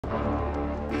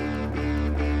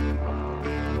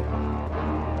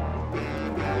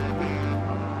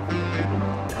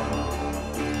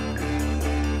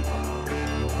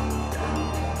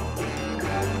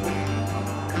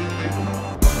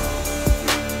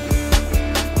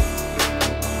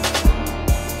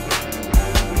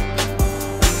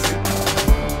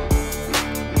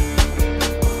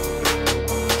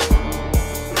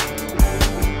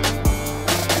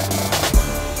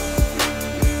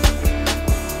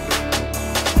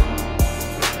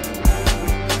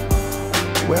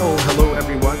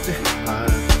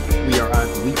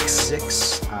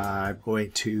6. I'm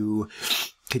going to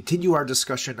continue our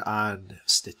discussion on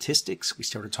statistics. We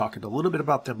started talking a little bit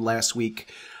about them last week.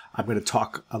 I'm going to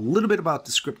talk a little bit about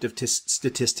descriptive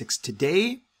statistics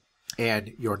today,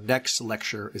 and your next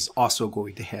lecture is also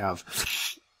going to have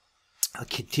a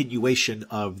continuation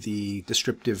of the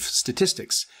descriptive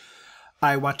statistics.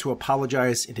 I want to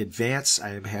apologize in advance. I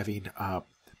am having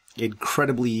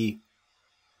incredibly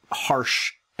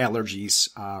harsh allergies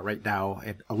right now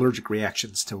and allergic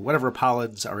reactions to whatever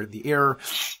pollens are in the air.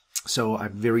 So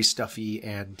I'm very stuffy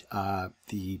and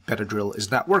the Benadryl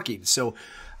is not working. So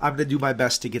I'm going to do my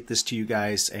best to get this to you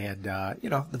guys. And,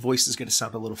 the voice is going to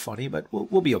sound a little funny, but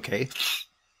we'll be okay.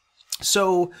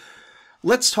 So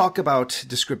let's talk about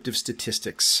descriptive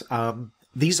statistics.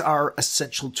 These are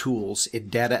essential tools in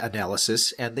data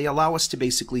analysis, and they allow us to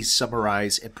basically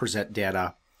summarize and present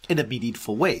data in a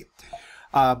meaningful way.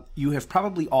 You have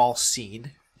probably all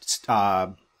seen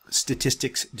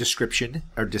statistics description,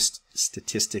 or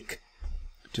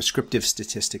descriptive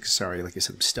statistics, sorry, like I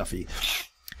said, I'm stuffy,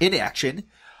 in action.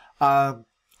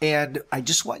 And I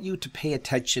just want you to pay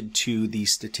attention to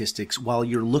these statistics while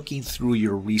you're looking through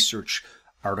your research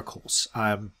articles.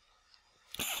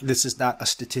 This is not a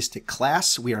statistic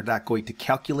class. We are not going to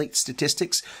calculate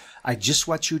statistics. I just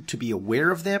want you to be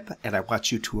aware of them, and I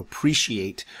want you to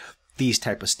appreciate these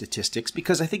type of statistics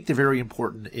because I think they're very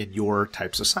important in your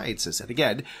types of sciences. And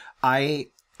again, I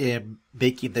am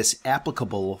making this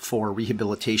applicable for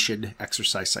rehabilitation,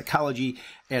 exercise psychology,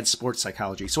 and sports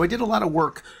psychology. So I did a lot of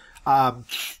work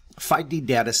finding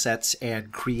data sets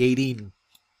and creating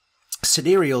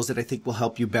scenarios that I think will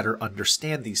help you better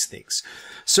understand these things.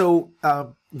 So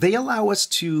they allow us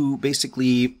to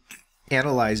basically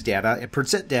analyze data and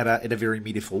present data in a very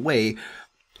meaningful way,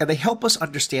 and they help us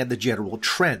understand the general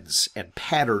trends and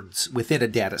patterns within a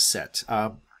data set.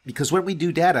 Because when we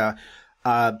do data,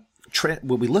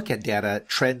 when we look at data,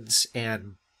 trends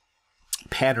and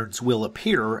patterns will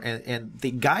appear, and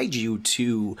they guide you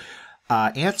to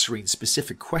answering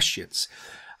specific questions.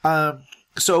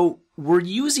 So we're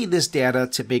using this data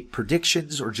to make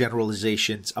predictions or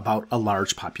generalizations about a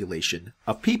large population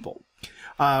of people.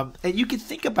 And you can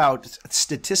think about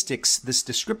statistics, this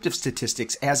descriptive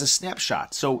statistics, as a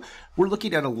snapshot. So we're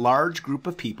looking at a large group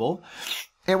of people,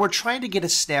 and we're trying to get a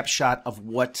snapshot of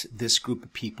what this group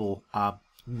of people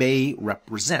may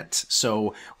represent.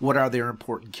 So what are their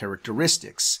important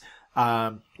characteristics?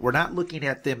 We're not looking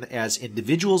at them as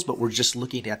individuals, but we're just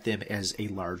looking at them as a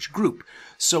large group.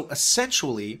 So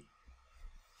essentially,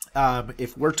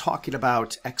 if we're talking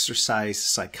about exercise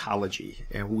psychology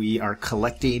and we are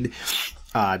collecting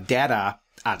data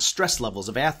on stress levels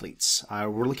of athletes,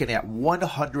 we're looking at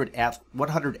 100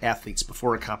 athletes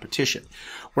before a competition.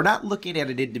 We're not looking at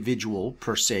an individual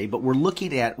per se, but we're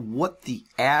looking at what the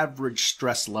average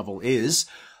stress level is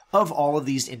of all of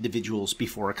these individuals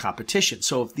before a competition.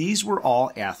 So if these were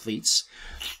all athletes,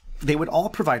 they would all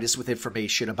provide us with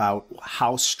information about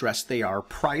how stressed they are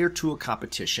prior to a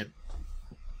competition.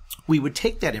 We would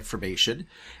take that information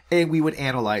and we would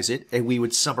analyze it and we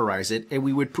would summarize it and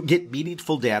we would get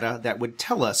meaningful data that would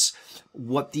tell us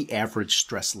what the average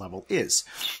stress level is.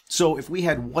 So if we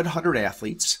had 100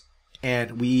 athletes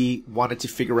and we wanted to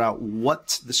figure out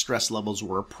what the stress levels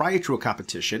were prior to a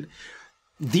competition,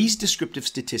 these descriptive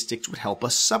statistics would help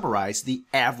us summarize the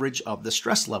average of the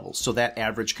stress levels. So that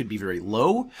average could be very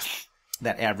low,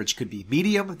 that average could be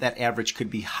medium, that average could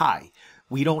be high.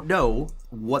 We don't know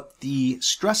what the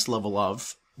stress level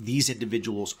of these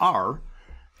individuals are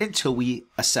until we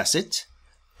assess it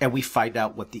and we find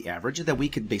out what the average, and then we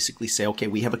can basically say, okay,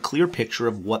 we have a clear picture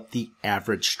of what the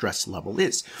average stress level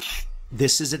is.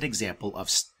 This is an example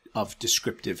of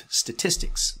descriptive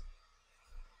statistics.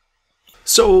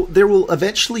 So there will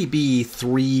eventually be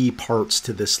 3 parts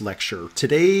to this lecture.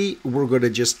 Today, we're going to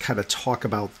just kind of talk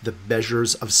about the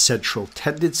measures of central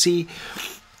tendency.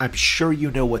 I'm sure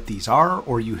you know what these are,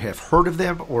 or you have heard of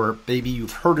them, or maybe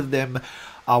you've heard of them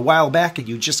a while back and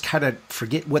you just kind of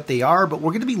forget what they are, but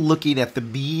we're going to be looking at the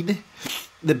mean,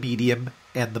 the median,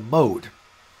 and the mode.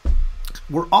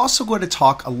 We're also going to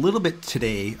talk a little bit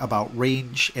today about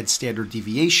range and standard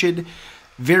deviation.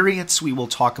 Variance we will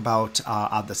talk about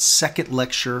on the second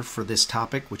lecture for this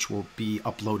topic, which will be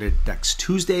uploaded next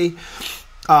Tuesday.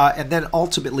 And then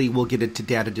ultimately we'll get into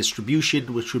data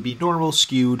distribution, which would be normal,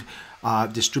 skewed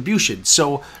distribution.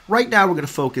 So right now we're going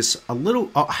to focus a little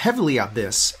heavily on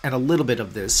this and a little bit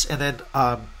of this. And then,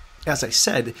 as I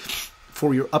said,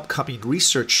 for your upcoming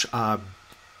research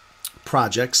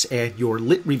projects and your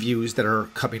lit reviews that are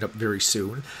coming up very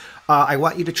soon, I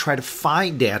want you to try to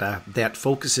find data that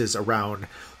focuses around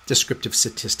descriptive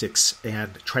statistics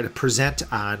and try to present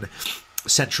on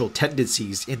central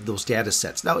tendencies in those data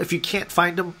sets. Now, if you can't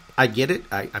find them, I get it.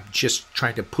 I'm just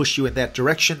trying to push you in that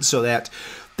direction so that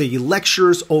the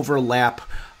lectures overlap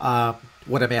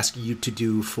what I'm asking you to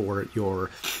do for your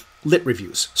lit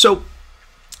reviews. So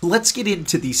let's get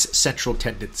into these central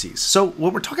tendencies. So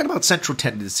when we're talking about central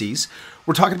tendencies,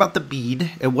 we're talking about the mean.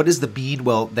 And what is the mean?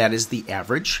 Well, that is the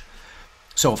average.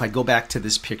 So if I go back to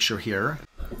this picture here,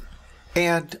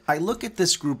 and I look at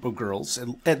this group of girls,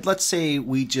 and let's say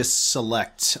we just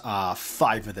select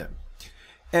 5 of them.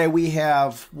 And we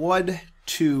have 1,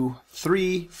 2,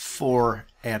 3, 4,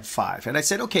 and 5. And I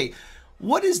said, okay,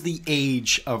 what is the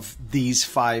age of these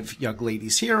 5 young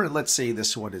ladies here? And let's say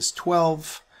this one is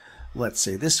 12. Let's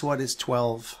say this one is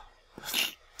 12.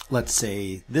 Let's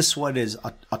say this one is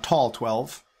a tall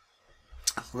 12.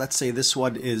 Let's say this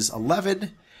one is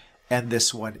 11. And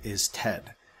this one is 10.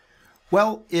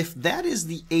 Well, if that is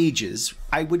the ages,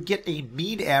 I would get a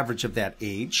mean average of that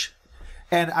age,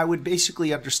 and I would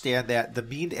basically understand that the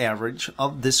mean average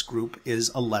of this group is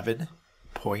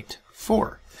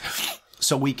 11.4.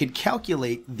 So we can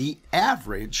calculate the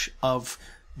average of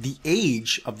the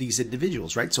age of these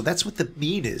individuals, right? So that's what the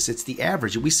mean is. It's the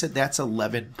average, and we said that's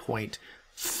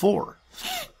 11.4.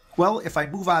 Well, if I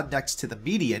move on next to the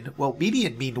median, well,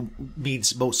 median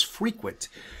means most frequent.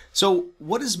 So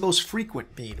what does most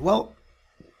frequent mean? Well,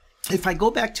 if I go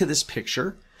back to this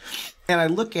picture and I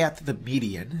look at the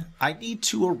median, I need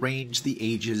to arrange the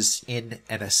ages in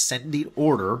an ascending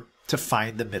order to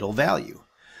find the middle value.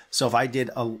 So if I did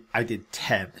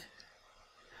 10,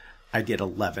 I did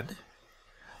 11,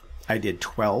 I did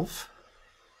 12,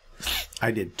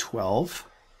 I did 12,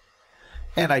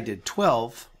 and I did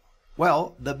 12,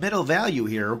 well, the middle value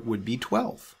here would be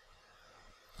 12.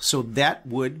 So that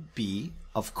would be,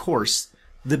 of course,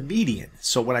 the median.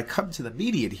 So when I come to the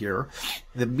median here,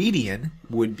 the median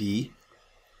would be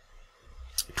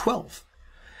 12.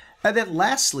 And then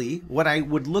lastly, when I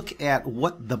would look at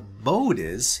what the mode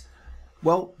is,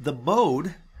 well, the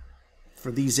mode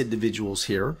for these individuals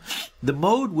here, the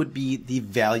mode would be the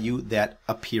value that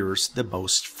appears the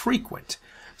most frequent.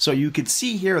 So you can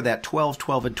see here that 12,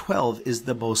 12, and 12 is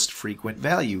the most frequent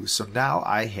value. So now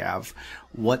I have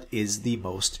what is the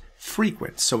most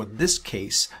frequent. So in this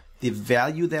case, the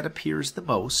value that appears the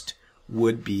most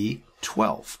would be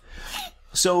 12.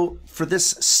 So for this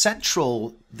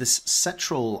central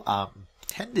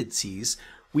tendencies,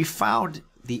 we found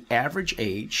the average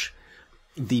age,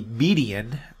 the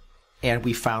median, and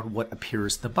we found what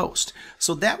appears the most.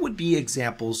 So that would be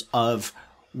examples of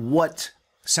what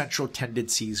central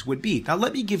tendencies would be. Now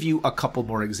let me give you a couple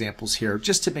more examples here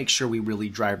just to make sure we really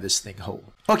drive this thing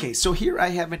home. Okay, so here I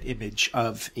have an image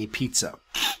of a pizza.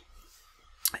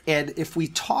 And if we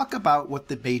talk about what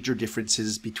the major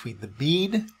differences between the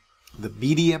mean, the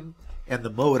median, and the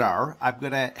mode are, I'm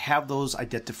going to have those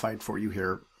identified for you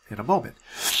here in a moment.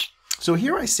 So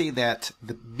here I say that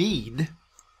the mean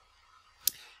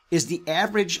is the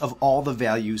average of all the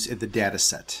values in the data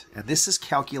set. And this is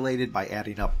calculated by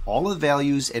adding up all the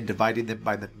values and dividing them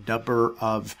by the number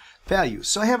of values.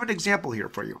 So I have an example here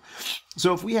for you.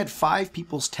 So if we had 5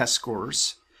 people's test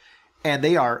scores, and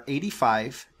they are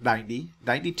 85, 90,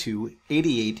 92,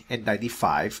 88, and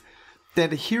 95,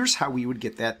 then here's how we would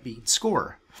get that mean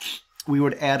score. We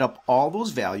would add up all those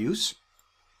values.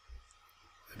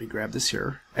 Let me grab this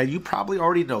here. And you probably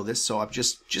already know this, so I'm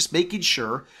just making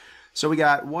sure. So we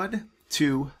got 1,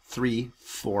 2, 3,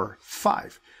 4,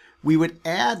 5. We would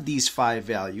add these 5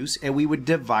 values, and we would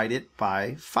divide it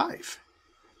by 5.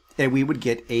 And we would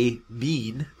get a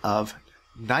mean of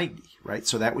 90, right?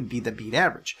 So that would be the mean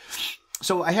average.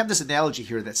 So I have this analogy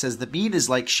here that says the mean is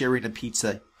like sharing a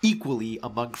pizza equally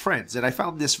among friends. And I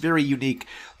found this very unique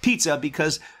pizza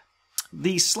because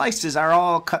the slices are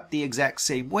all cut the exact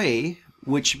same way,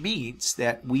 which means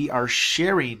that we are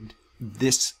sharing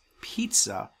this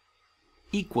pizza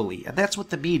equally. And that's what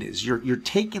the mean is. You're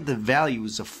taking the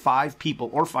values of 5 people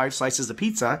or 5 slices of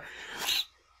pizza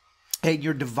and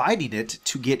you're dividing it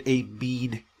to get a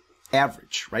mean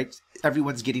average, right?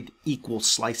 Everyone's getting equal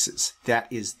slices. That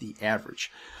is the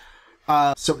average.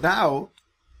 So now,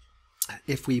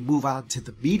 if we move on to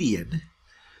the median,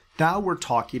 now we're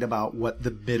talking about what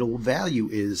the middle value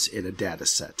is in a data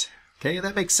set. Okay, and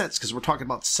that makes sense because we're talking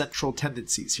about central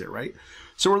tendencies here, right?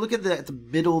 So we're looking at the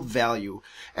middle value.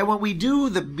 And when we do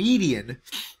the median,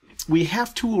 we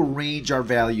have to arrange our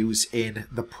values in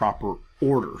the proper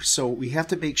order. So we have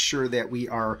to make sure that we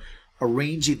are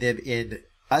arranging them in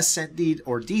ascending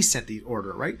or descending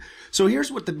order, right? So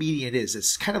here's what the median is.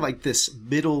 It's kind of like this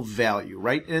middle value,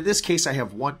 right? And in this case, I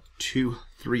have 1, 2,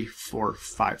 3, 4,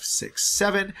 5, 6,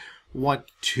 7. 1,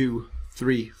 2,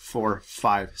 3, 4,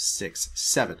 5, 6,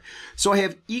 7. So I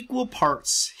have equal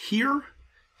parts here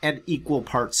and equal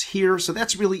parts here. So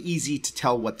that's really easy to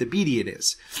tell what the median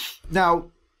is. Now,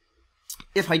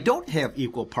 if I don't have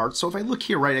equal parts, so if I look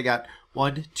here, right, I got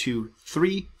 1, 2,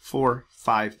 3, 4,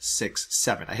 5, 6,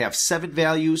 7. I have 7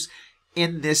 values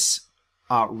in this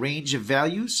range of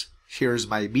values. Here's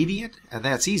my median, and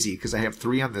that's easy because I have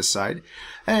 3 on this side,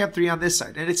 and I have 3 on this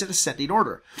side, and it's in ascending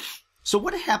order. So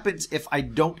what happens if I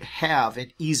don't have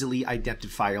an easily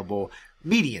identifiable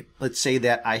median? Let's say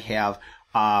that I have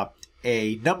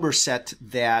a number set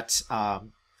that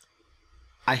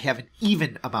I have an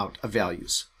even amount of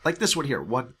values. Like this one here,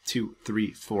 1, 2,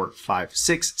 3, 4, 5,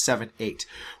 6, 7, 8.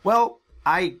 Well,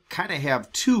 I kind of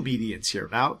have 2 medians here.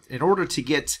 Now, in order to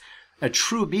get a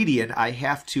true median, I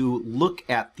have to look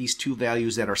at these 2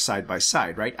 values that are side by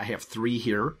side, right? I have 3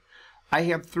 here. I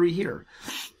have 3 here.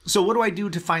 So what do I do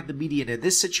to find the median in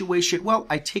this situation? Well,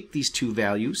 I take these 2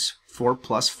 values, 4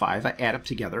 plus 5, I add them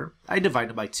together, I divide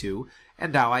them by 2,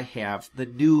 and now I have the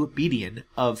new median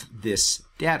of this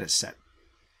data set.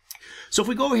 So if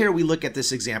we go here, we look at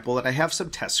this example, and I have some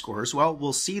test scores. Well,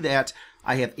 we'll see that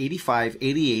I have 85,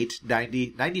 88,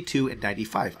 90, 92, and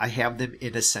 95. I have them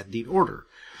in ascending order.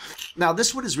 Now,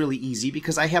 this one is really easy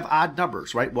because I have odd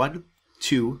numbers, right? 1,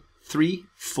 2, 3,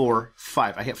 4,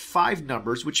 5. I have 5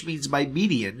 numbers, which means my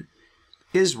median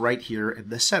is right here in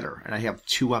the center. And I have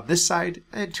 2 on this side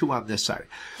and 2 on this side.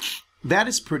 That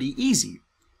is pretty easy.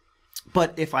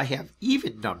 But if I have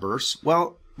even numbers,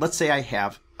 well, let's say I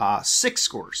have 6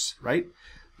 scores, right?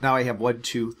 Now I have 1,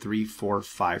 2, 3, 4,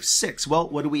 5, 6. Well,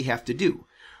 what do we have to do?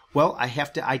 Well, I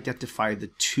have to identify the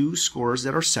 2 scores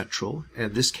that are central. And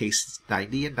in this case, it's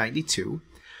 90 and 92.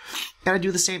 And I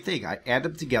do the same thing. I add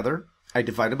them together, I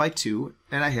divide them by 2,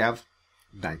 and I have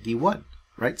 91,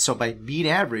 right? So my mean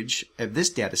average of this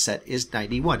data set is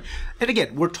 91. And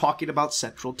again, we're talking about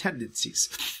central tendencies.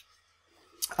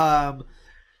 And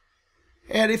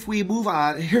if we move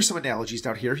on, here's some analogies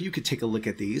down here. You can take a look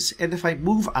at these. And if I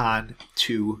move on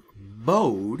to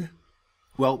mode,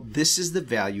 well, this is the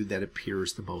value that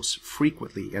appears the most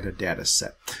frequently in a data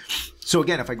set. So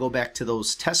again, if I go back to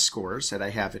those test scores, and I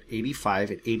have an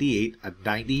 85, an 88, a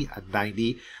 90, a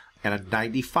 90, and a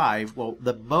 95, well,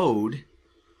 the mode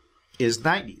is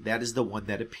 90. That is the one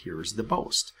that appears the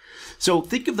most. So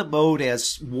think of the mode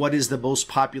as what is the most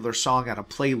popular song on a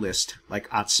playlist,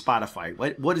 like on Spotify.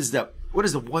 What is the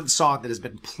one song that has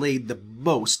been played the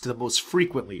most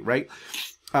frequently, right?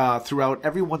 Throughout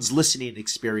everyone's listening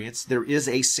experience, there is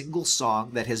a single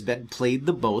song that has been played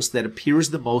the most, that appears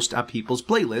the most on people's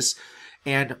playlists.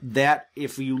 And that,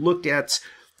 if you looked at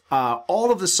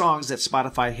all of the songs that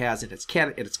Spotify has in its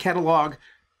catalog,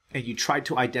 and you tried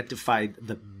to identify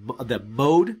the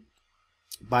mode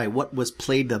by what was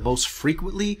played the most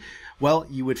frequently, well,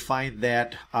 you would find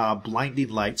that Blinding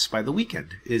Lights by The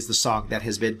Weeknd is the song that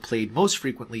has been played most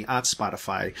frequently on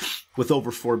Spotify with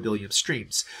over 4 billion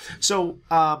streams. So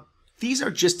these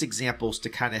are just examples to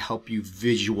kind of help you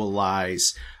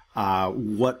visualize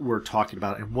what we're talking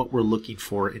about and what we're looking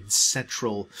for in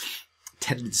central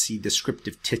tendency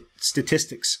descriptive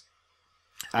statistics.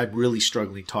 I'm really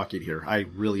struggling talking here. I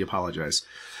really apologize.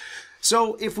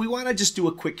 So if we want to just do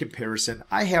a quick comparison,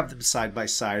 I have them side by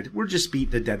side. We're just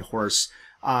beating a dead horse.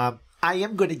 I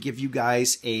am going to give you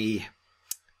guys a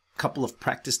couple of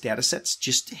practice data sets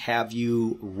just to have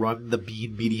you run the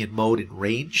mean, median, mode, and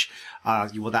range.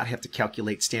 You will not have to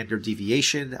calculate standard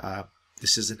deviation.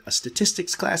 This isn't a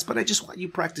statistics class, but I just want you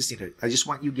practicing it. I just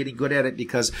want you getting good at it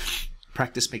because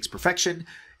practice makes perfection.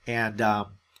 And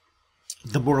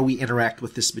the more we interact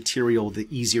with this material, the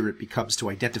easier it becomes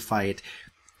to identify it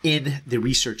in the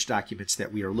research documents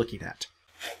that we are looking at.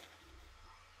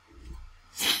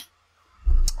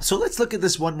 So let's look at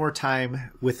this one more time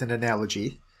with an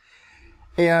analogy.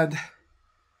 And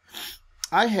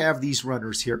I have these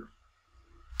runners here.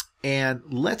 And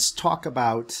let's talk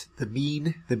about the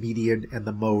mean, the median, and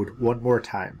the mode one more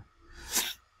time.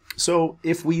 So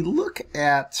if we look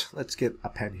at, let's get a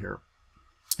pen here.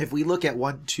 If we look at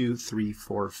 1, 2, 3,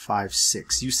 4, 5,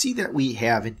 6, you see that we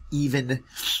have an even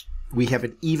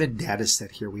data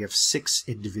set here. We have 6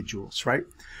 individuals, right?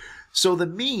 So the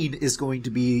mean is going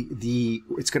to be the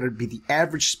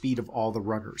average speed of all the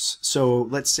runners. So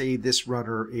let's say this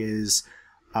runner is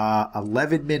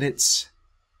 11 minutes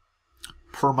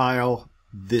per mile.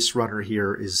 This runner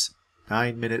here is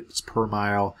 9 minutes per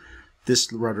mile.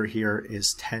 This runner here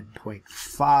is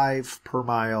 10.5 per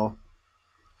mile.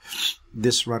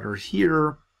 This runner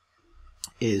here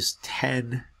is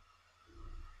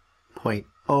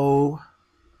 10.0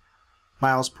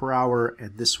 miles per hour,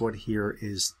 and this one here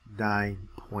is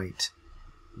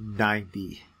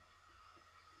 9.90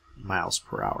 miles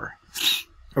per hour.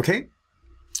 Okay,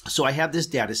 so I have this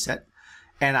data set,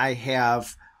 and I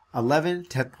have 11,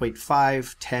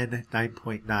 10.5, 10,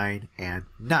 9.9, and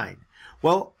 9.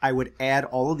 Well, I would add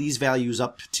all of these values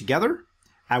up together.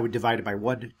 I would divide it by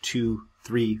 1, 2,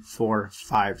 3, 4,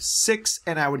 5, 6,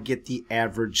 and I would get the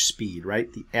average speed,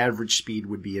 right? The average speed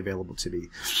would be available to me.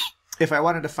 If I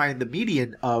wanted to find the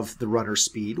median of the runner's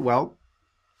speed, well,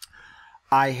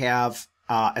 I have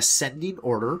ascending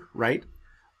order, right?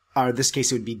 In this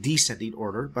case, it would be descending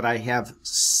order, but I have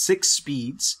 6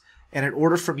 speeds, and in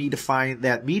order for me to find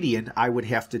that median, I would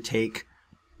have to take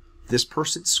this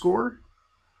person's score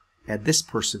and this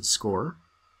person's score,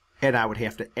 and I would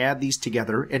have to add these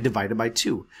together and divide it by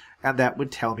 2. And that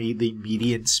would tell me the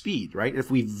median speed, right?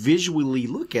 If we visually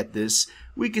look at this,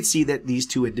 we could see that these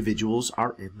two individuals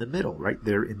are in the middle, right?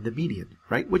 They're in the median,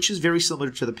 right? Which is very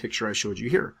similar to the picture I showed you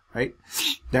here, right?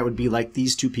 That would be like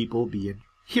these two people being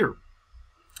here.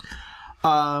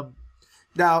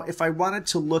 Now, if I wanted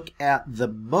to look at the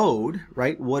mode,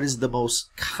 right, what is the most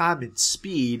common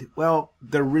speed? Well,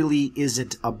 there really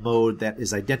isn't a mode that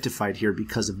is identified here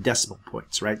because of decimal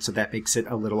points, right? So that makes it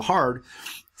a little hard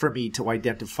for me to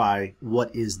identify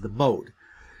what is the mode.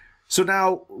 So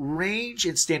now, range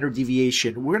and standard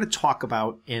deviation, we're going to talk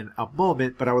about in a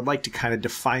moment, but I would like to kind of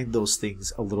define those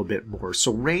things a little bit more.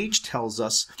 So range tells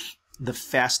us the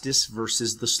fastest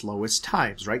versus the slowest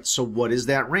times, right? So what is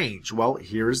that range? Well,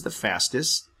 here is the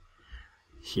fastest,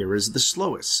 here is the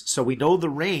slowest. So we know the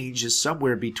range is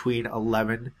somewhere between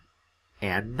 11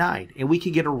 and 9, and we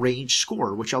can get a range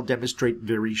score, which I'll demonstrate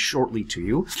very shortly to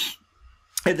you.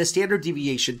 And the standard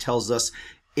deviation tells us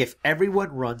if everyone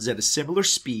runs at a similar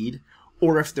speed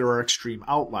or if there are extreme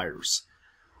outliers.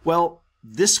 Well,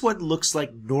 this one looks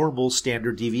like normal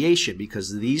standard deviation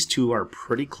because these two are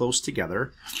pretty close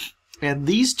together. And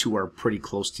these two are pretty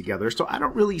close together, so I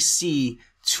don't really see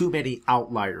too many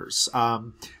outliers.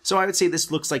 So I would say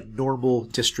this looks like normal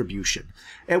distribution.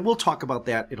 And we'll talk about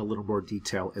that in a little more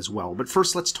detail as well. But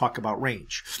first, let's talk about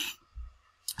range.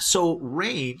 So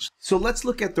let's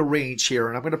look at the range here,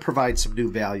 and I'm going to provide some new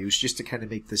values just to kind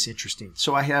of make this interesting.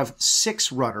 So I have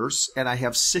 6 runners, and I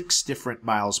have 6 different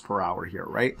miles per hour here,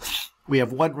 right? We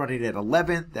have one running at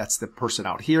 11, that's the person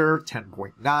out here,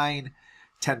 10.9,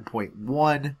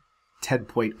 10.1,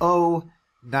 10.0,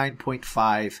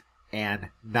 9.5, and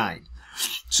 9.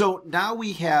 So now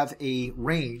we have a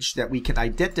range that we can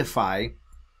identify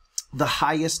the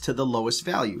highest to the lowest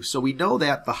value. So we know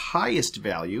that the highest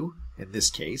value, in this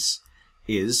case,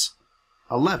 is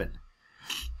 11.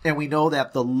 And we know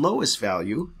that the lowest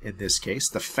value, in this case,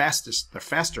 the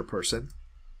faster person,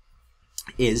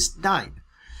 is 9.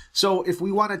 So if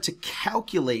we wanted to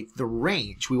calculate the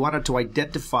range, we wanted to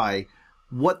identify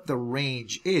what the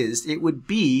range is, it would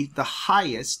be the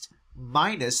highest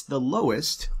minus the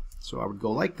lowest. So I would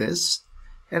go like this,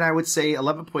 and I would say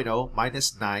 11.0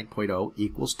 minus 9.0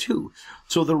 equals 2.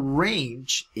 So the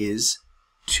range is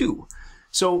 2.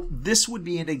 So this would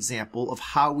be an example of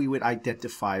how we would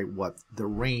identify what the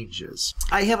range is.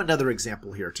 I have another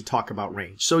example here to talk about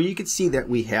range. So you can see that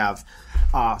we have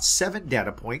 7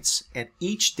 data points, and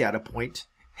each data point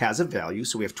has a value.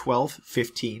 So we have 12,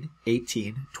 15,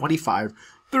 18, 25,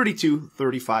 32,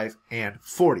 35, and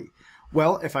 40.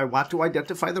 Well, if I want to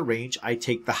identify the range, I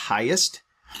take the highest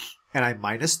and I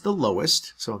minus the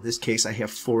lowest. So in this case, I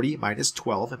have 40 minus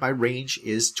 12, and my range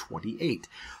is 28.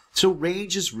 So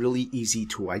range is really easy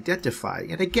to identify.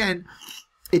 And again,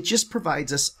 it just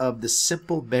provides us of the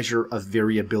simple measure of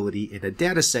variability in a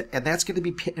data set. And that's going to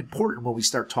be important when we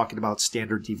start talking about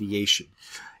standard deviation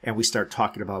and we start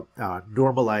talking about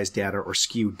normalized data or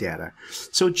skewed data.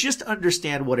 So just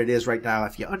understand what it is right now.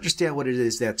 If you understand what it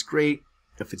is, that's great.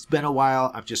 If it's been a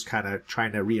while, I'm just kind of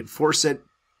trying to reinforce it.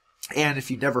 And if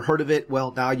you've never heard of it,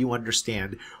 well, now you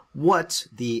understand what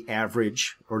the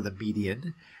average or the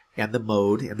median and the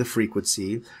mode and the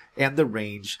frequency and the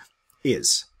range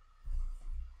is.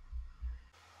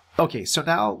 Okay, so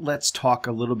now let's talk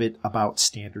a little bit about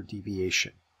standard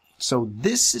deviation. So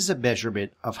this is a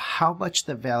measurement of how much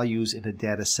the values in a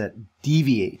data set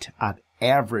deviate on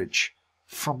average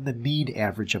from the mean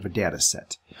average of a data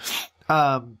set.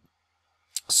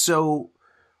 So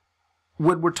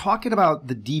when we're talking about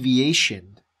the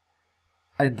deviation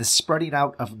and the spreading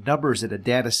out of numbers in a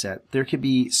data set, there can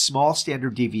be small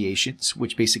standard deviations,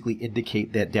 which basically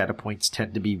indicate that data points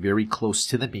tend to be very close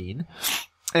to the mean.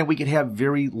 And we can have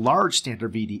very large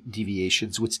standard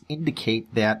deviations, which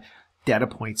indicate that data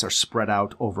points are spread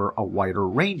out over a wider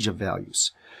range of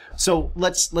values. So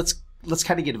let's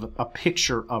kind of get a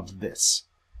picture of this.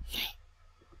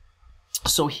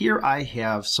 So here I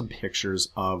have some pictures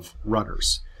of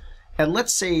runners. And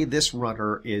let's say this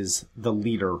runner is the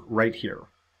leader right here.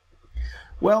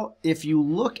 Well, if you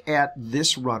look at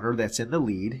this runner that's in the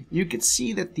lead, you can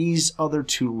see that these other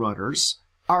two runners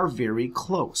are very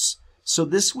close. So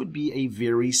this would be a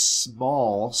very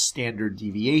small standard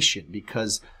deviation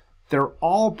because they're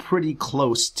all pretty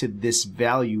close to this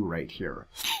value right here.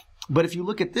 But if you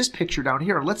look at this picture down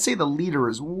here, let's say the leader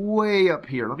is way up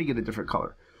here. Let me get a different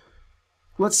color.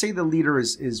 Let's say the leader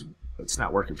is it's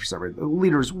not working for some reason. The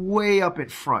leader is way up in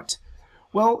front.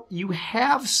 Well, you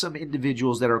have some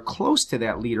individuals that are close to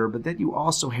that leader, but then you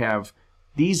also have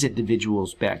these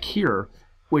individuals back here,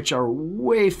 which are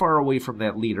way far away from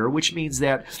that leader, which means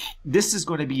that this is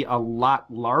going to be a lot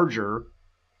larger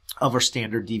of a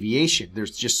standard deviation.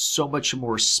 There's just so much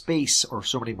more space or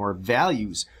so many more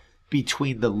values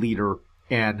between the leader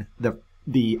and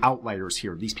the outliers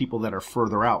here, these people that are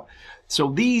further out. So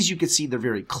these, you can see they're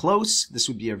very close. This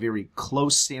would be a very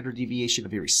close standard deviation, a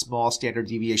very small standard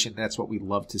deviation. That's what we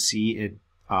love to see in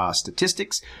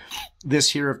statistics. This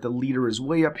here, if the leader is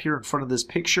way up here in front of this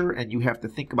picture and you have to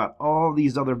think about all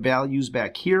these other values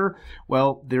back here,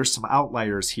 well, there's some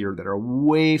outliers here that are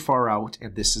way far out,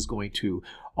 and this is going to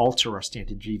alter our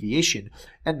standard deviation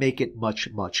and make it much,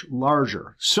 much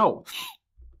larger. So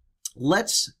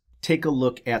let's take a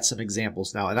look at some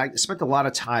examples now. And I spent a lot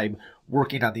of time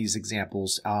working on these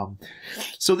examples.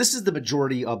 So this is the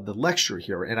majority of the lecture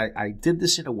here. And I did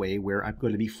this in a way where I'm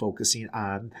going to be focusing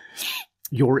on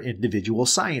your individual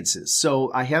sciences.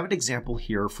 So I have an example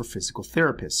here for physical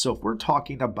therapists. So if we're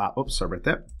talking about, oops, sorry about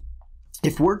that.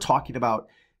 If we're talking about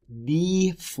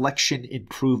knee flexion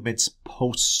improvements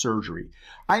post-surgery,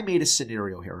 I made a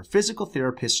scenario here. A physical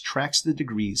therapist tracks the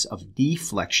degrees of knee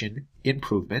flexion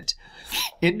improvement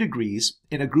in degrees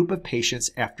in a group of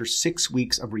patients after 6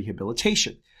 weeks of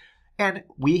rehabilitation. And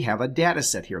we have a data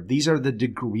set here. These are the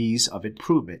degrees of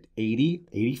improvement: 80,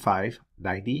 85,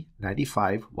 90,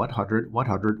 95, 100,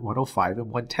 100, 105, and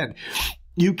 110.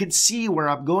 You can see where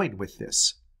I'm going with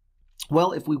this.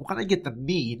 Well, if we want to get the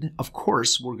mean, of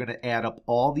course, we're going to add up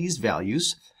all these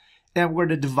values, and we're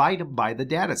going to divide them by the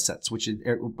data sets, which is,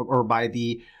 or by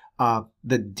the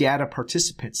data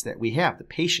participants that we have, the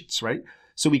patients, right?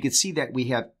 So we can see that we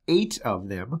have 8 of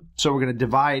them. So we're going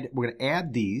to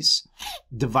add these,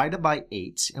 divide them by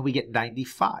 8, and we get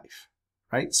 95,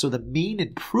 right? So the mean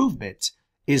improvement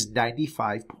is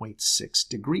 95.6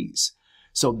 degrees.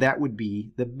 So that would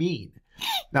be the mean.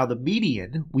 Now the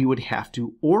median, we would have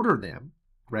to order them,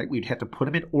 right? We'd have to put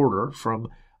them in order from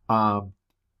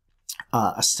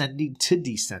ascending to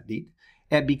descending.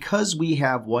 And because we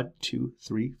have 1, 2,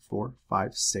 3, 4,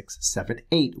 5, 6, 7,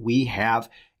 8, we have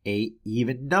a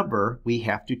even number. We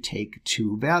have to take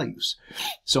 2 values.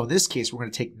 So in this case, we're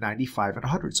going to take 95 and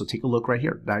 100. So take a look right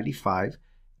here, 95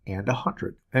 and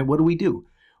 100. And what do?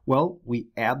 Well, we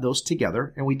add those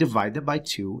together and we divide them by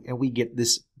 2, and we get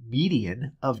this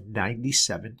median of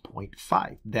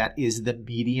 97.5. That is the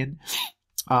median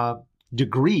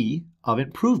degree of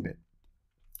improvement.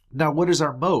 Now, what is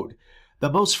our mode? The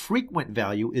most frequent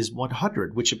value is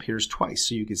 100, which appears twice.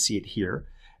 So you can see it here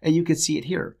and you can see it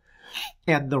here.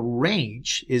 And the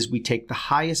range is we take the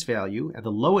highest value and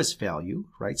the lowest value,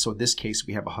 right? So in this case,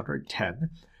 we have 110.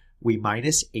 We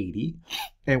minus 80,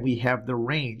 and we have the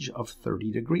range of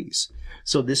 30 degrees.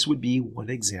 So this would be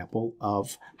one example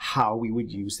of how we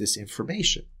would use this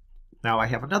information. Now I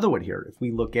have another one here. If we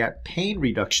look at pain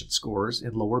reduction scores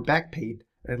in lower back pain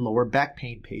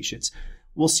patients,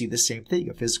 we'll see the same thing.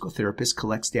 A physical therapist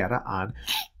collects data on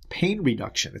pain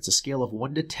reduction. It's a scale of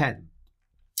 1 to 10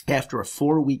 after a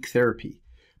 4-week therapy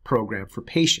program for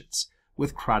patients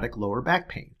with chronic lower back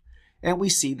pain. And we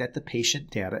see that the patient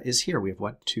data is here. We have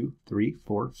 1, 2, 3,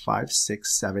 4, 5,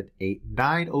 6, 7, 8,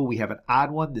 9. Oh, we have an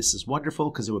odd one. This is wonderful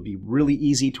because it would be really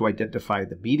easy to identify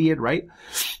the median, right?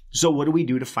 So what do we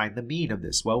do to find the mean of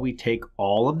this? Well, we take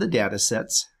all of the data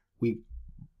sets, we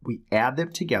add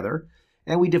them together,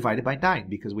 and we divide it by 9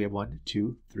 because we have 1,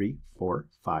 2, 3, 4,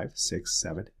 5, 6,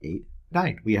 7, 8,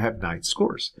 9. We have 9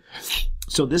 scores.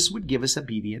 So this would give us a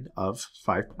median of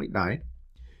 5.9.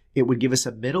 It would give us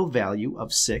a middle value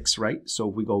of 6, right? So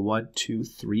if we go 1, 2,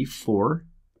 3, 4,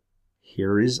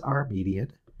 here is our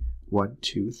median. 1,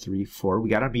 2, 3, 4. We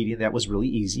got our median. That was really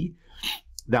easy.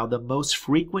 Now the most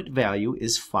frequent value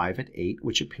is 5 and 8,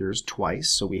 which appears twice.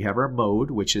 So we have our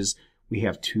mode, which is we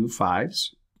have 2 5s.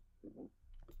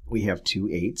 We have 2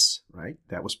 8s, right?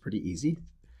 That was pretty easy.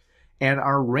 And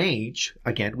our range,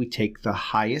 again, we take the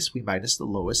highest, we minus the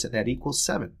lowest, and that equals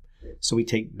 7. So we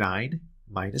take 9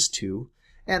 minus 2,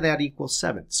 and that equals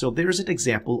 7. So there's an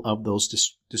example of those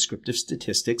descriptive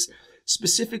statistics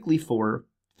specifically for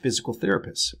physical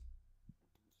therapists.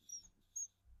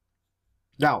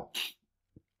 Now,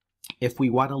 if we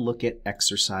want to look at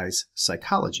exercise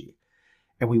psychology,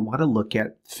 and we want to look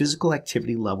at physical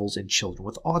activity levels in children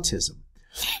with autism.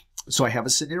 So I have a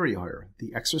scenario here.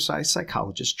 The exercise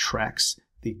psychologist tracks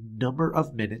the number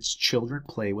of minutes children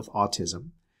play with autism,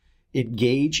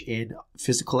 engage in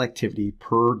physical activity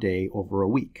per day over a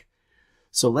week.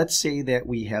 So let's say that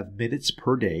we have minutes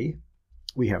per day.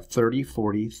 We have 30,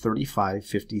 40, 35,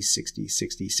 50, 60,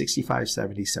 60, 65,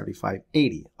 70, 75,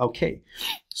 80. Okay,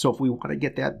 so if we want to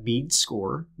get that mean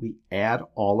score, we add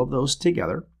all of those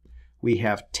together. We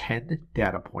have 10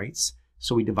 data points,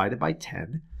 so we divide it by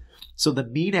 10. So the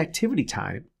mean activity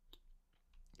time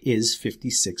is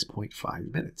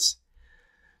 56.5 minutes.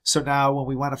 So now when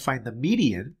we want to find the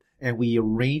median and we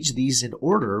arrange these in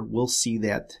order, we'll see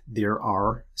that there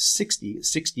are 60.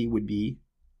 60 would be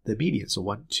the median. So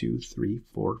 1, 2, 3,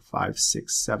 4, 5,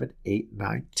 6, 7, 8,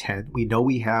 9, 10. We know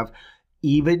we have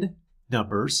even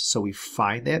numbers, so we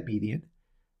find that median,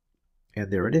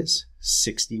 and there it is.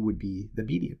 60 would be the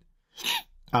median.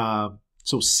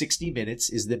 So 60 minutes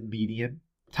is the median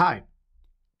time.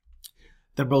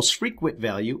 The most frequent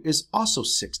value is also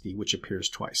 60, which appears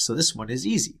twice. So this one is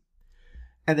easy.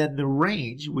 And then the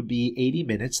range would be 80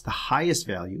 minutes, the highest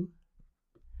value,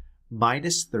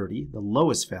 minus 30, the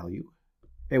lowest value,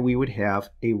 and we would have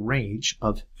a range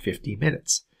of 50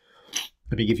 minutes.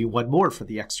 Let me give you one more for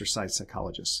the exercise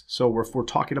psychologist. So if we're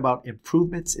talking about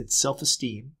improvements in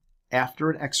self-esteem after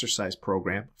an exercise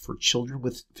program for children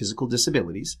with physical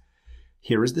disabilities,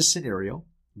 here is the scenario.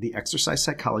 The exercise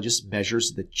psychologist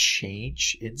measures the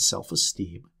change in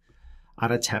self-esteem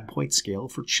on a 10-point scale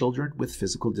for children with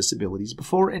physical disabilities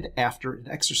before and after an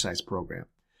exercise program.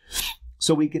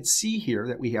 So we can see here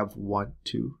that we have 1,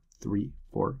 2, 3,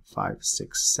 4, 5,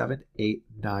 6, 7, 8,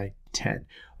 9, 10.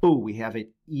 Oh, we have an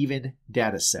even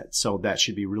data set. So that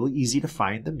should be really easy to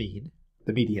find the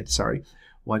median, sorry.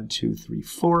 1, 2, 3,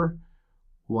 4.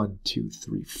 1, 2,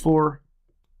 3, 4.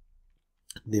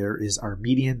 There is our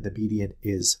median. The median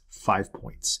is 5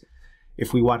 points.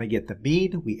 If we want to get the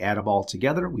mean, we add them all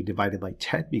together. We divide it by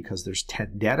 10 because there's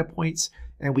 10 data points,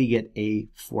 and we get a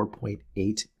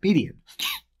 4.8 median.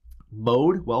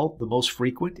 Mode, well, the most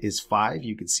frequent is 5.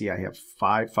 You can see I have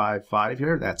 5, 5, 5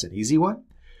 here. That's an easy one.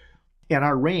 And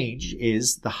our range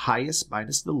is the highest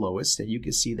minus the lowest, and you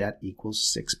can see that equals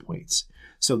 6 points.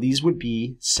 So these would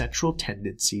be central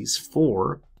tendencies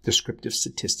for descriptive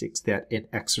statistics that an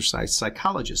exercise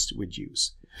psychologist would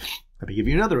use. Let me give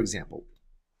you another example.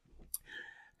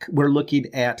 We're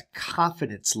looking at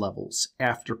confidence levels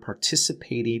after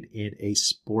participating in a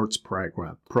sports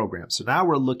program. So now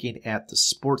we're looking at the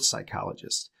sports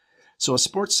psychologist. So a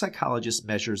sports psychologist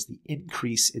measures the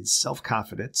increase in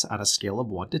self-confidence on a scale of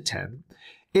 1 to 10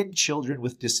 in children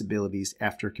with disabilities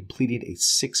after completing a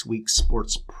 6-week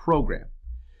sports program.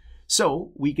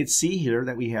 So we can see here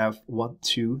that we have 1,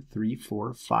 2, 3,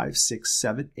 4, 5, 6,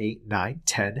 7, 8, 9,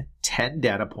 10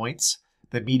 data points.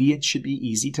 The median should be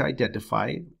easy to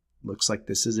identify. Looks like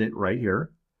this is it right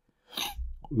here.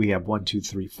 We have 1, 2,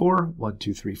 3, 4, 1,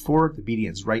 2, 3, 4. The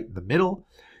median's right in the middle.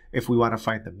 If we want to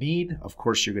find the mean, of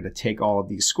course, you're going to take all of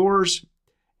these scores,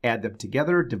 add them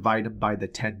together, divide them by the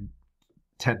 10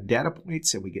 data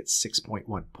points, and we get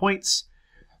 6.1 points.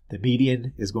 The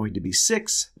median is going to be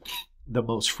 6. The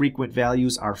most frequent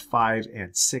values are 5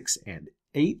 and 6 and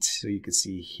 8. So you can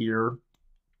see here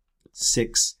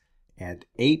 6 and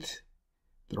 8.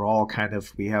 They're all kind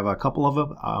of, we have a couple of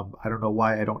them. I don't know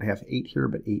why I don't have 8 here,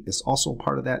 but 8 is also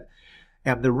part of that.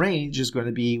 And the range is going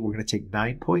to be, we're going to take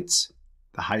 9 points,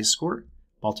 the highest score,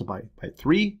 multiply by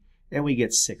 3, and we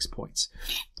get 6 points.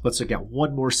 Let's look at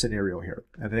one more scenario here.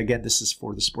 And then again, this is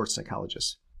for the sports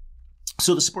psychologist.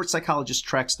 So the sports psychologist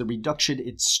tracks the reduction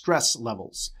in stress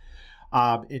levels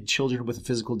in children with a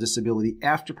physical disability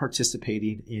after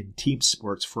participating in team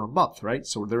sports for a month, right?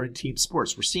 So they're in team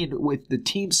sports. We're seeing with the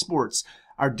team sports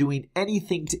are doing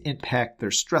anything to impact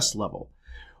their stress level.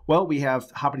 Well, we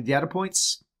have how many data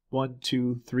points? 1,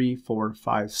 2, 3, 4,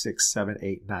 5, 6, 7,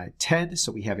 8, 9, 10.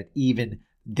 So we have an even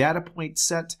data point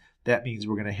set. That means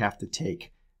we're going to have to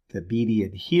take the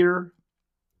median here,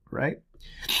 right?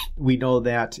 We know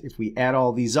that if we add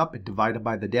all these up and divide them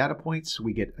by the data points,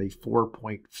 we get a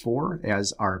 4.4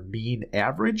 as our mean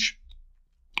average.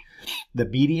 The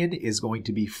median is going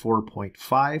to be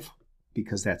 4.5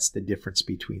 because that's the difference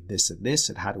between this and this.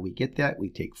 And how do we get that? We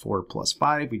take 4 plus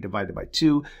 5, we divide it by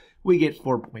 2, we get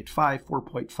 4.5.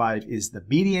 4.5 is the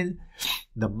median.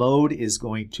 The mode is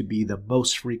going to be the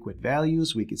most frequent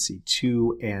values. We can see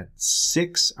 2 and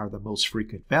 6 are the most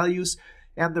frequent values.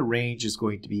 And the range is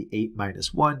going to be 8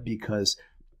 minus 1 because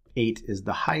 8 is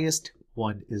the highest,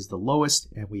 1 is the lowest,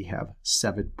 and we have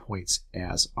 7 points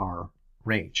as our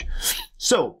range.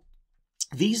 So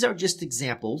these are just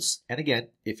examples. And again,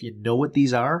 if you know what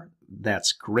these are,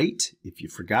 that's great. If you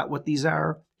forgot what these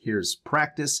are, here's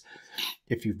practice.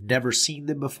 If you've never seen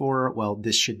them before, well,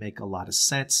 this should make a lot of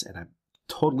sense. And I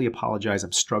totally apologize.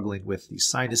 I'm struggling with these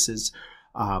sinuses.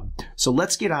 So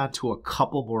let's get on to a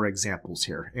couple more examples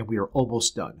here, and we are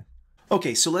almost done.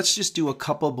 Okay, so let's just do a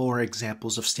couple more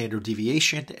examples of standard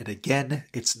deviation. And again,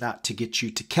 it's not to get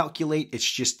you to calculate, it's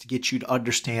just to get you to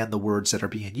understand the words that are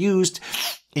being used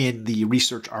in the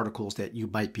research articles that you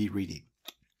might be reading.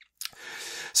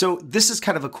 So this is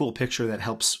kind of a cool picture that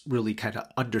helps really kind of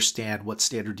understand what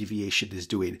standard deviation is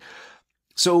doing.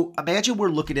 So imagine we're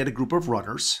looking at a group of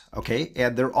runners, okay,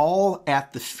 and they're all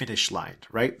at the finish line,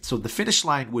 right? So the finish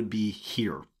line would be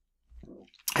here.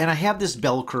 And I have this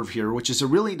bell curve here, which is a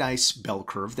really nice bell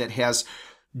curve that has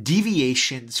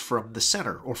deviations from the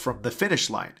center or from the finish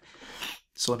line.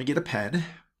 So let me get a pen.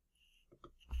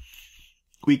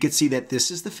 We can see that this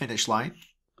is the finish line,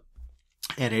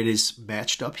 and it is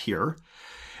matched up here.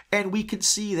 And we can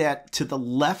see that to the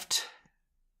left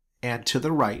and to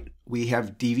the right, we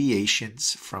have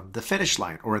deviations from the finish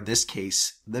line, or in this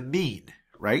case, the mean,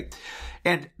 right?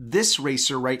 And this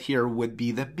racer right here would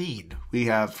be the mean. We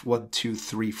have 1, 2,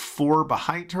 3, 4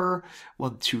 behind her,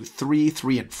 1, 2, 3,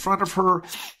 3 in front of her.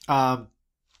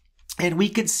 And we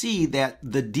can see that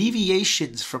the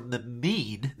deviations from the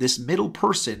mean, this middle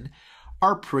person,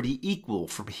 are pretty equal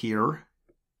from here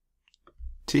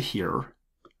to here,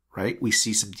 right? We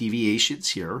see some deviations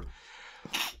here.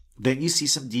 Then you see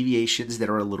some deviations that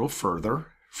are a little further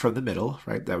from the middle,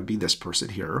 right? That would be this person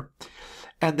here.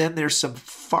 And then there's some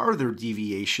farther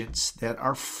deviations that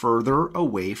are further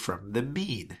away from the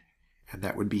mean. And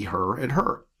that would be her and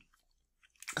her.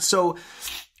 So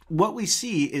what we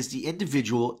see is the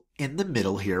individual in the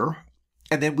middle here.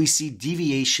 And then we see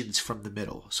deviations from the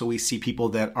middle. So we see people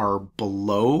that are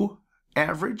below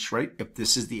average, right? If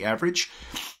this is the average,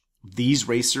 these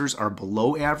racers are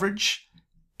below average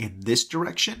in this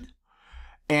direction.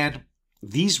 And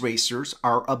these racers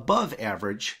are above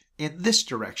average in this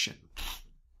direction.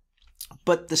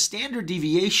 But the standard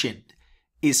deviation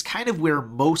is kind of where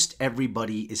most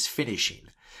everybody is finishing.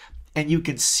 And you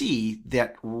can see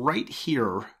that right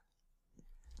here,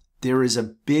 there is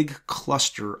a big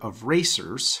cluster of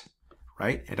racers,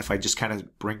 right? And if I just kind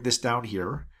of bring this down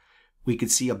here, we can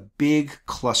see a big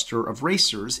cluster of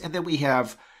racers. And then we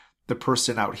have the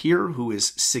person out here who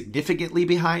is significantly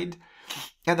behind,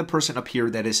 and the person up here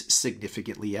that is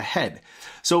significantly ahead.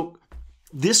 So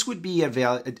this would be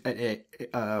an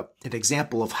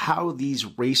example of how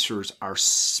these racers are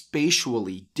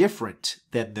spatially different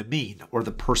than the mean, or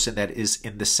the person that is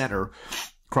in the center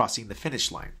crossing the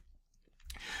finish line.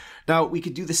 Now, we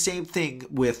could do the same thing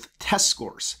with test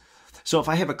scores. So if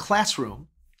I have a classroom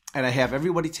and I have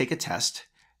everybody take a test,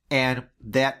 and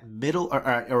that middle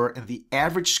or the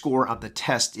average score on the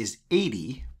test is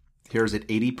 80, here's at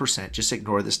 80%, just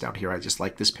ignore this down here, I just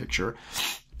like this picture.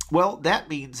 Well, that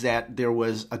means that there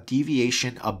was a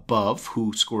deviation above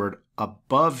who scored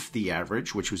above the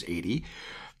average, which was 80.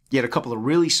 You had a couple of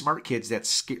really smart kids that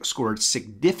scored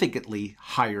significantly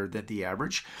higher than the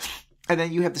average. And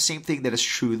then you have the same thing that is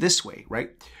true this way,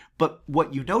 right? But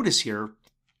what you notice here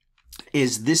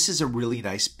is this is a really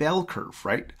nice bell curve,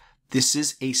 right? This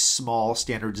is a small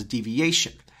standard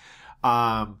deviation.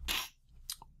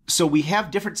 So we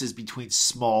have differences between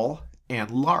small and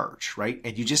large, right?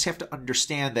 And you just have to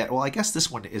understand that, well, I guess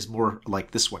this one is more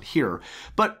like this one here,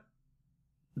 but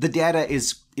the data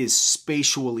is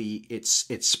spatially, it's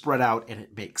spread out and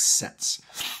it makes sense.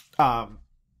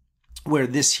 Where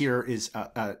this here is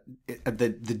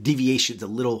the deviation's a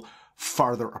little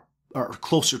farther or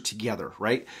closer together,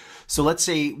 right? So let's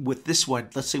say with this one,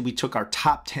 let's say we took our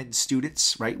top 10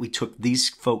 students, right? We took these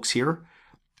folks here,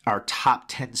 our top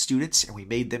 10 students, and we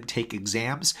made them take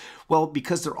exams. Well,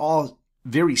 because they're all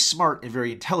very smart and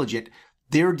very intelligent,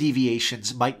 their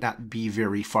deviations might not be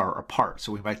very far apart.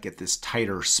 So we might get this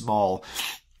tighter, small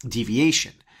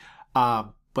deviation.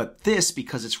 But this,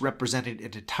 because it's represented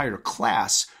an entire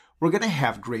class, we're going to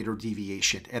have greater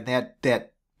deviation. And that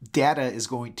data is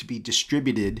going to be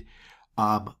distributed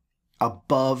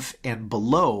above and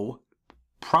below,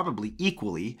 probably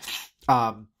equally,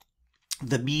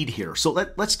 the mean here. So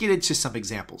let's get into some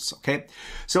examples, okay?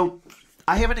 So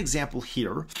I have an example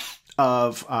here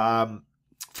of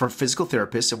for physical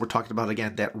therapists, and we're talking about,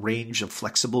 again, that range of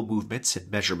flexible movements and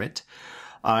measurement.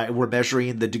 We're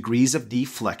measuring the degrees of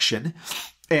deflection.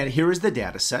 And here is the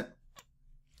data set.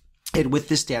 And with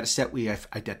this data set, we have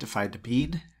identified the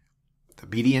mean, the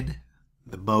median,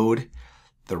 the mode,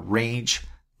 the range,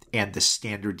 and the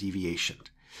standard deviation.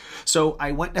 So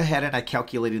I went ahead and I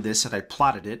calculated this and I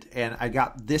plotted it and I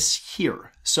got this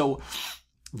here. So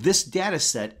this data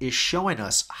set is showing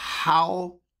us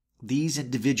how these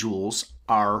individuals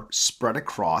are spread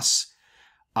across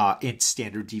in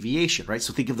standard deviation, right?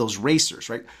 So think of those racers,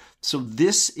 right? So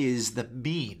this is the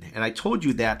mean. And I told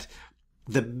you that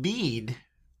the mean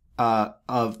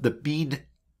of the mean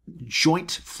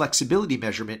joint flexibility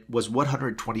measurement was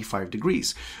 125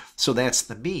 degrees. So that's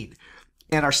the mean.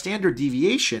 And our standard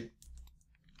deviation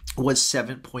was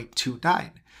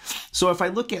 7.29. So if I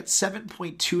look at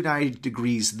 7.29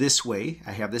 degrees this way,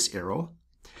 I have this arrow,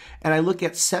 and I look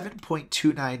at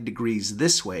 7.29 degrees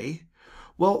this way,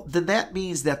 well, then that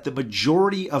means that the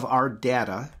majority of our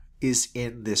data is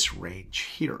in this range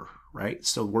here, right?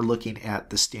 So we're looking at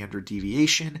the standard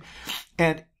deviation,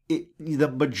 and the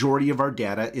majority of our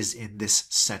data is in this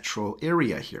central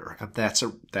area here. And that's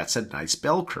a nice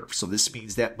bell curve. So this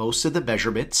means that most of the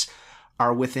measurements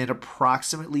are within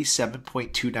approximately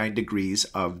 7.29 degrees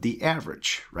of the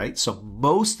average, right? So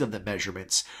most of the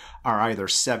measurements are either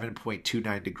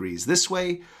 7.29 degrees this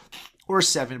way or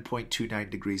 7.29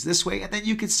 degrees this way. And then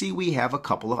you can see we have a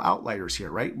couple of outliers here,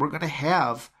 right? We're going to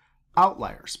have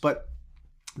outliers, but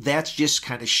that's just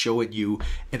kind of showing you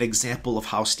an example of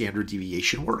how standard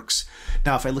deviation works.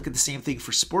 Now, if I look at the same thing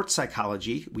for sports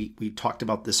psychology, we talked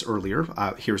about this earlier.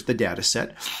 Here's the data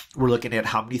set. We're looking at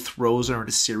how many throws are in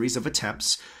a series of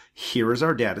attempts. Here is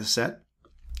our data set.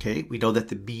 Okay, we know that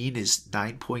the mean is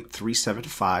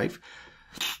 9.375.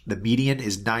 The median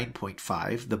is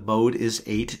 9.5. The mode is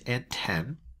 8 and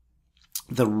 10.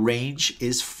 The range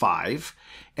is 5.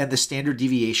 And the standard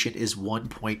deviation is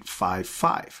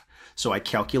 1.55. So I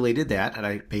calculated that, and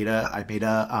I made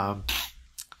a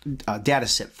data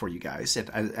set for you guys. And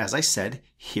as I said,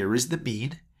 here is the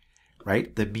mean,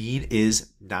 right? The mean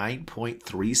is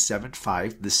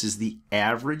 9.375. This is the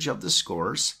average of the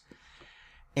scores.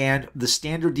 And the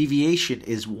standard deviation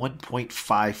is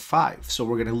 1.55. So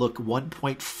we're going to look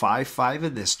 1.55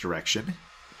 in this direction.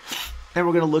 And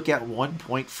we're going to look at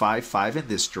 1.55 in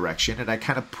this direction. And I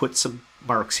kind of put some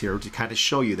marks here to kind of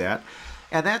show you that.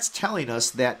 And that's telling us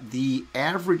that the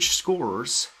average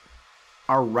scores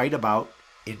are right about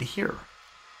in here.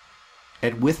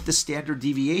 And with the standard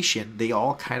deviation, they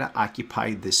all kind of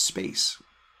occupy this space.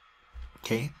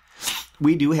 Okay.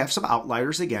 We do have some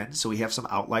outliers again. So we have some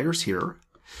outliers here.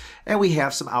 And we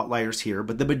have some outliers here.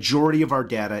 But the majority of our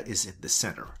data is in the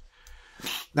center.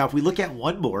 Now, if we look at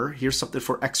one more, here's something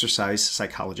for exercise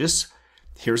psychologists.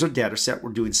 Here's our data set.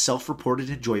 We're doing self-reported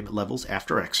enjoyment levels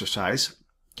after exercise.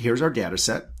 Here's our data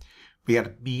set. We got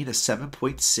a mean of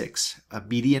 7.6, a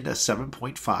median of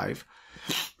 7.5.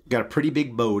 Got a pretty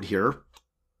big mode here,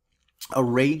 a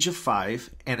range of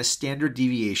 5, and a standard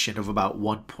deviation of about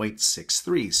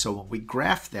 1.63. So when we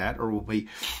graph that, or when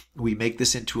we make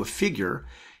this into a figure,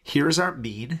 here's our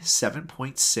mean,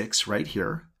 7.6 right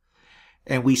here.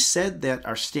 And we said that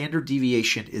our standard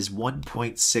deviation is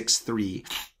 1.63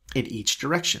 in each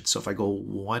direction. So if I go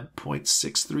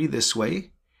 1.63 this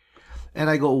way, and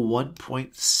I go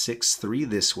 1.63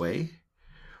 this way,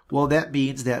 well, that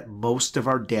means that most of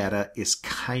our data is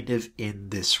kind of in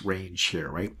this range here,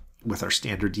 right? With our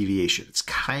standard deviation. It's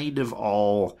kind of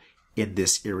all in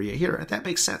this area here. And that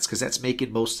makes sense because that's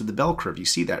making most of the bell curve. You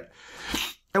see that.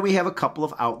 And we have a couple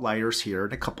of outliers here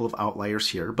and a couple of outliers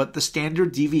here, but the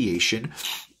standard deviation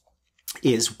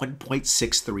is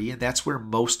 1.63, and that's where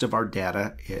most of our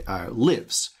data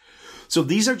lives. So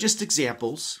these are just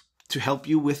examples to help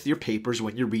you with your papers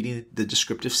when you're reading the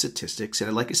descriptive statistics.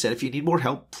 And like I said, if you need more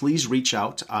help, please reach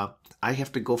out. I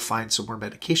have to go find some more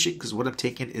medication because what I'm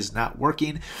taking is not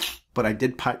working, but I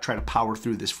did try to power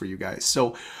through this for you guys.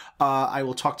 So I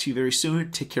will talk to you very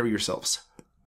soon. Take care of yourselves.